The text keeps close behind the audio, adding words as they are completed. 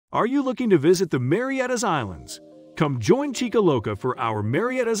Are you looking to visit the Marietas Islands? Come join Chica Locca for our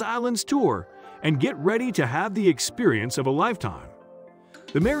Marietas Islands Tour and get ready to have the experience of a lifetime.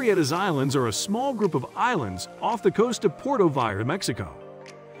 The Marietas Islands are a small group of islands off the coast of Puerto Vallarta, Mexico.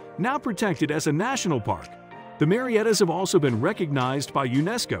 Now protected as a national park, the Marietas have also been recognized by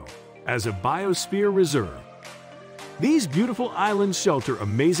UNESCO as a Biosphere Reserve. These beautiful islands shelter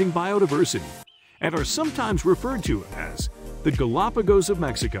amazing biodiversity and are sometimes referred to as the Galapagos of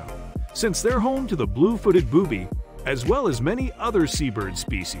Mexico, since they're home to the blue-footed boobie as well as many other seabird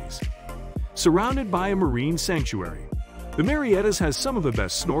species. Surrounded by a marine sanctuary, the Marietas has some of the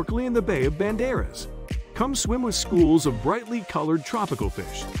best snorkeling in the Bay of Banderas. Come swim with schools of brightly colored tropical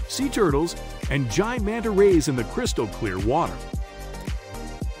fish, sea turtles, and giant manta rays in the crystal-clear water.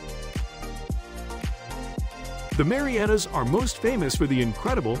 The Marietas are most famous for the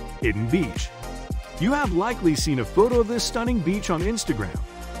incredible hidden beach. You have likely seen a photo of this stunning beach on Instagram.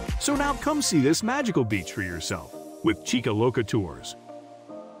 So now come see this magical beach for yourself with Chica Locca Tours.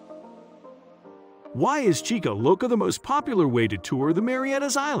 Why is Chica Locca the most popular way to tour the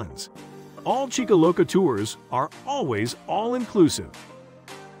Marietas Islands? All Chica Locca tours are always all-inclusive.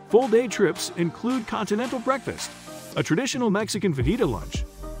 Full-day trips include continental breakfast, a traditional Mexican fajita lunch,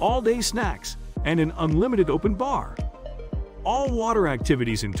 all-day snacks, and an unlimited open bar. All water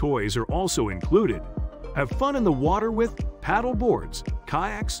activities and toys are also included. Have fun in the water with paddle boards,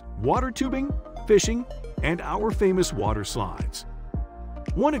 kayaks, water tubing, fishing, and our famous water slides.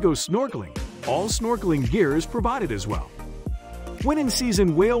 Want to go snorkeling? All snorkeling gear is provided as well. When in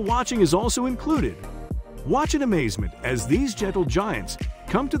season, whale watching is also included. Watch in amazement as these gentle giants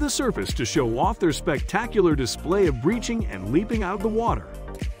come to the surface to show off their spectacular display of breaching and leaping out of the water.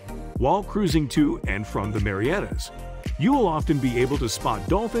 While cruising to and from the Marietas, you will often be able to spot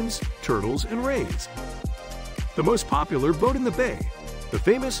dolphins, turtles, and rays. The most popular boat in the bay, the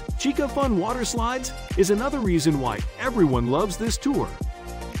famous Chica Fun water slides, is another reason why everyone loves this tour.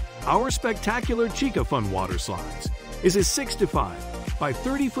 Our spectacular Chica Fun water slides is a 6'5" by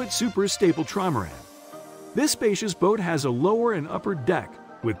 30-foot super staple trimaran. This spacious boat has a lower and upper deck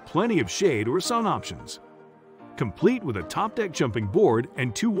with plenty of shade or sun options. Complete with a top deck jumping board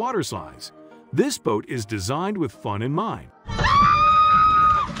and 2 water slides, this boat is designed with fun in mind.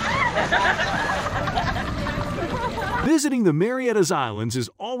 Visiting the Marietas Islands is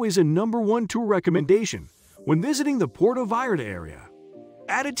always a #1 tour recommendation when visiting the Puerto Vallarta area.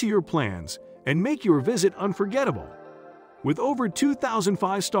 Add it to your plans and make your visit unforgettable. With over 2,000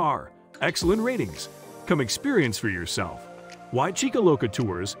 5-star, excellent ratings, come experience for yourself why Chica Locca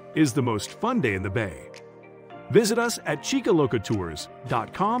Tours is the most fun day in the Bay. Visit us at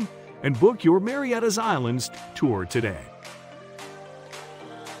chicaloccatours.com and book your Marietas Islands tour today.